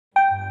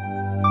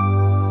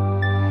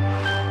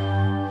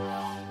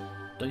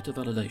Data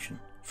validation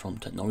from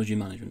technology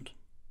management.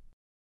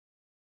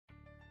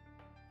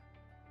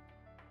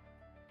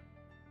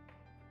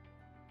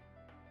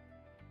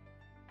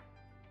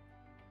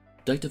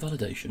 Data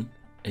validation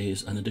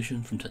is an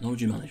addition from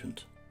technology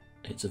management.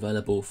 It's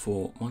available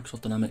for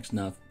Microsoft Dynamics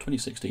NAV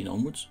 2016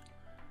 onwards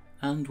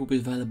and will be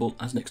available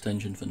as an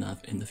extension for NAV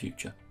in the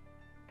future.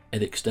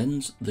 It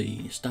extends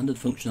the standard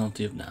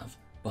functionality of NAV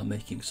by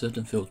making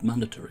certain fields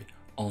mandatory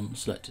on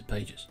selected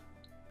pages.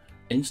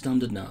 In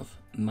standard NAV,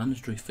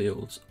 mandatory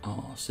fields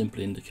are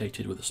simply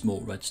indicated with a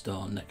small red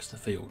star next to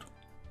the field.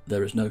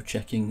 There is no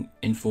checking,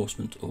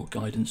 enforcement or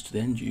guidance to the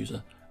end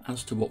user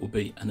as to what will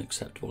be an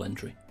acceptable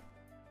entry.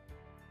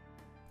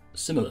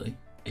 Similarly,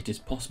 it is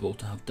possible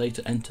to have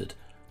data entered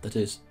that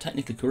is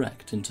technically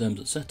correct in terms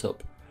of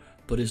setup,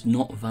 but is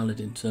not valid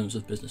in terms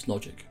of business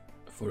logic.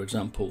 For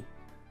example,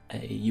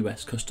 a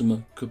US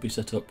customer could be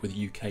set up with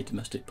UK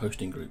domestic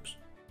posting groups.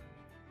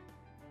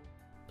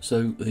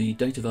 So the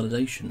data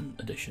validation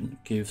edition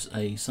gives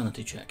a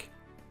sanity check,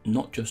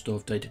 not just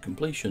of data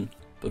completion,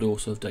 but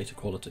also of data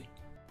quality.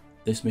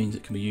 This means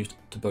it can be used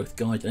to both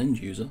guide an end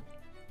user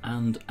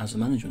and as a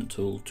management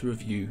tool to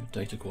review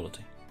data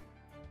quality.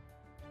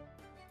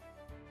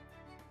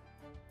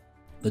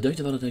 The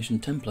data validation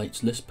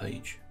templates list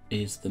page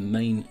is the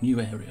main new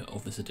area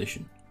of this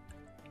edition.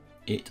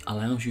 It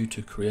allows you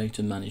to create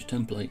and manage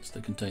templates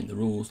that contain the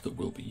rules that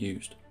will be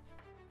used.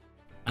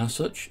 As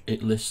such,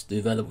 it lists the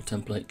available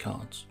template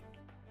cards.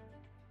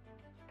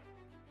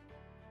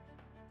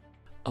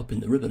 Up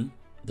in the ribbon,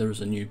 there is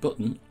a new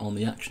button on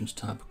the Actions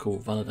tab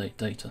called Validate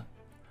Data.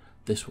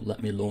 This will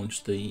let me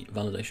launch the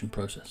validation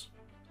process.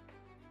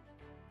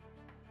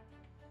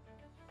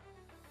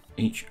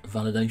 Each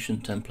validation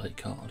template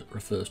card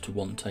refers to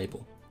one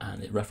table,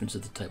 and it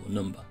references the table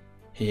number.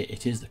 Here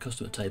it is the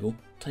customer table,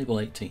 table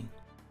 18.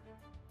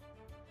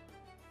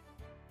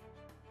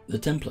 The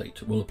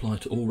template will apply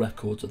to all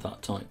records of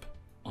that type,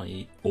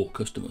 i.e. all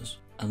customers,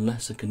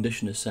 unless a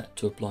condition is set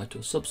to apply to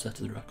a subset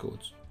of the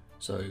records.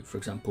 So, for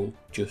example,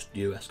 just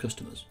US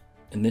customers.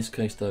 In this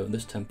case though,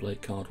 this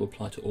template card will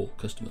apply to all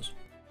customers.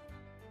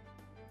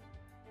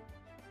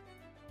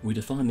 We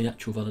define the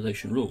actual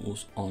validation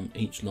rules on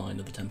each line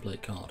of the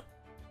template card.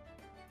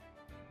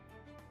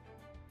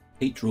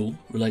 Each rule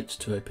relates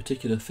to a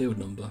particular field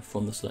number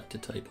from the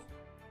selected table.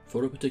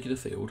 For a particular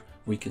field,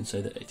 we can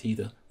say that it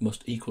either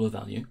must equal a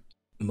value,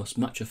 must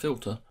match a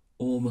filter,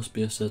 or must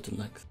be a certain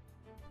length.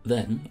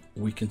 Then,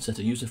 we can set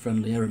a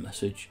user-friendly error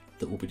message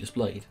that will be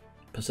displayed.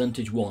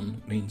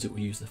 %1 means it will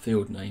use the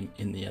field name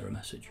in the error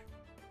message.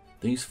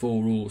 These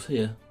four rules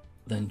here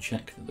then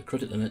check that the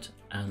credit limit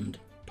and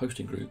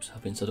posting groups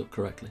have been set up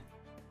correctly.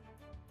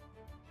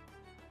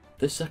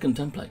 This second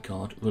template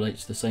card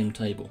relates to the same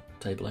table,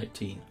 table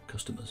 18,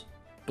 customers,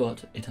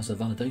 but it has a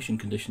validation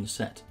condition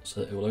set so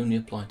that it will only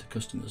apply to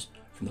customers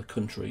from the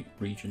country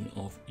region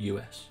of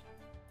US.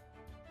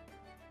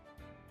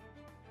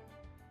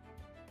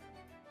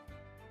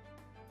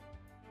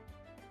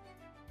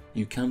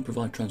 You can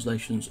provide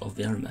translations of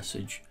the error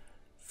message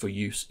for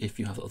use if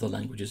you have other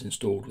languages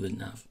installed within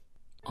NAV.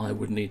 I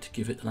would need to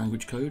give it the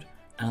language code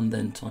and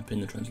then type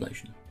in the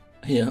translation.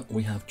 Here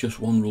we have just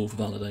one rule for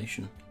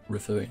validation,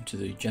 referring to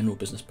the general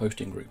business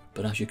posting group,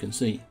 but as you can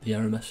see, the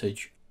error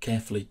message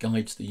carefully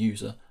guides the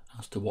user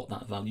as to what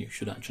that value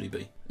should actually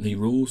be. The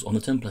rules on the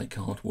template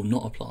card will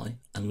not apply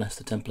unless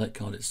the template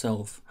card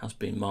itself has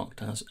been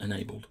marked as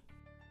enabled.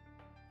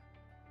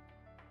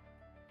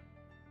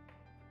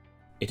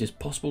 It is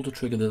possible to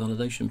trigger the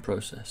validation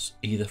process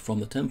either from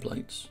the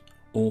templates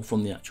or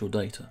from the actual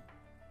data,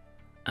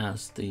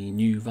 as the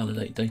new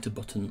Validate Data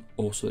button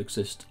also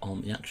exists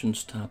on the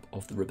Actions tab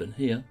of the ribbon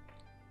here,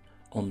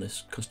 on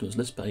this Customers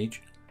List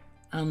page,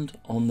 and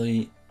on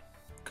the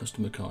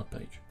Customer Card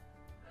page.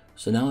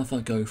 So now if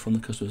I go from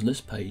the Customers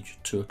List page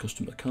to a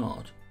customer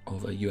card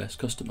of a US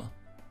customer,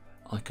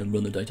 I can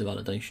run the data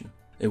validation.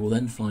 It will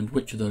then find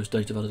which of those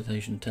data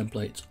validation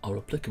templates are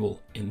applicable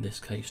in this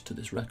case to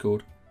this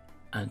record,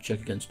 and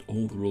check against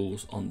all the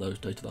rules on those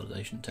data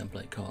validation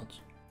template cards.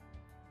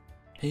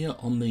 Here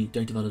on the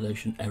data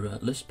validation error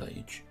list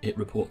page, it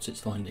reports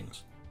its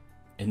findings.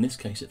 In this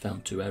case, it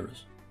found two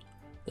errors.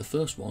 The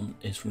first one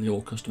is from the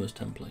all customers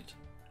template,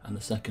 and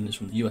the second is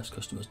from the US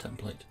customers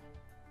template.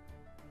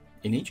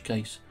 In each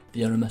case,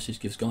 the error message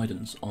gives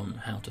guidance on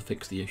how to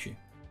fix the issue.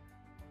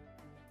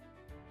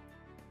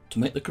 To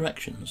make the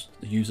corrections,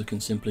 the user can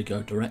simply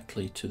go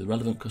directly to the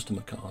relevant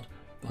customer card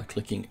by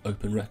clicking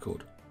Open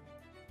Record.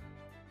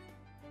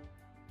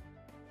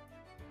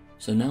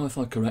 So now if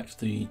I correct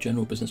the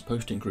general business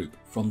posting group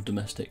from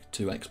domestic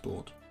to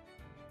export,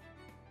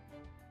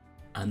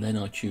 and then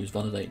I choose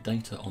Validate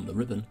Data on the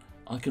ribbon,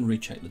 I can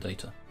recheck the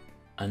data.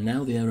 And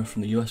now the error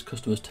from the US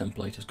customers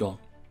template is gone,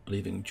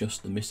 leaving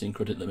just the missing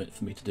credit limit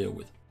for me to deal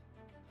with.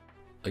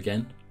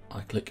 Again,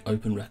 I click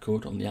Open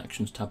Record on the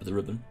Actions tab of the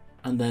ribbon,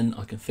 and then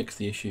I can fix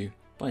the issue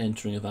by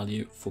entering a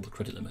value for the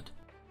credit limit.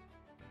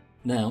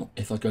 Now,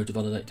 if I go to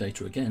Validate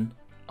Data again,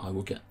 I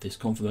will get this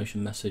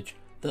confirmation message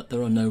that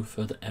there are no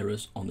further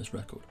errors on this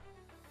record.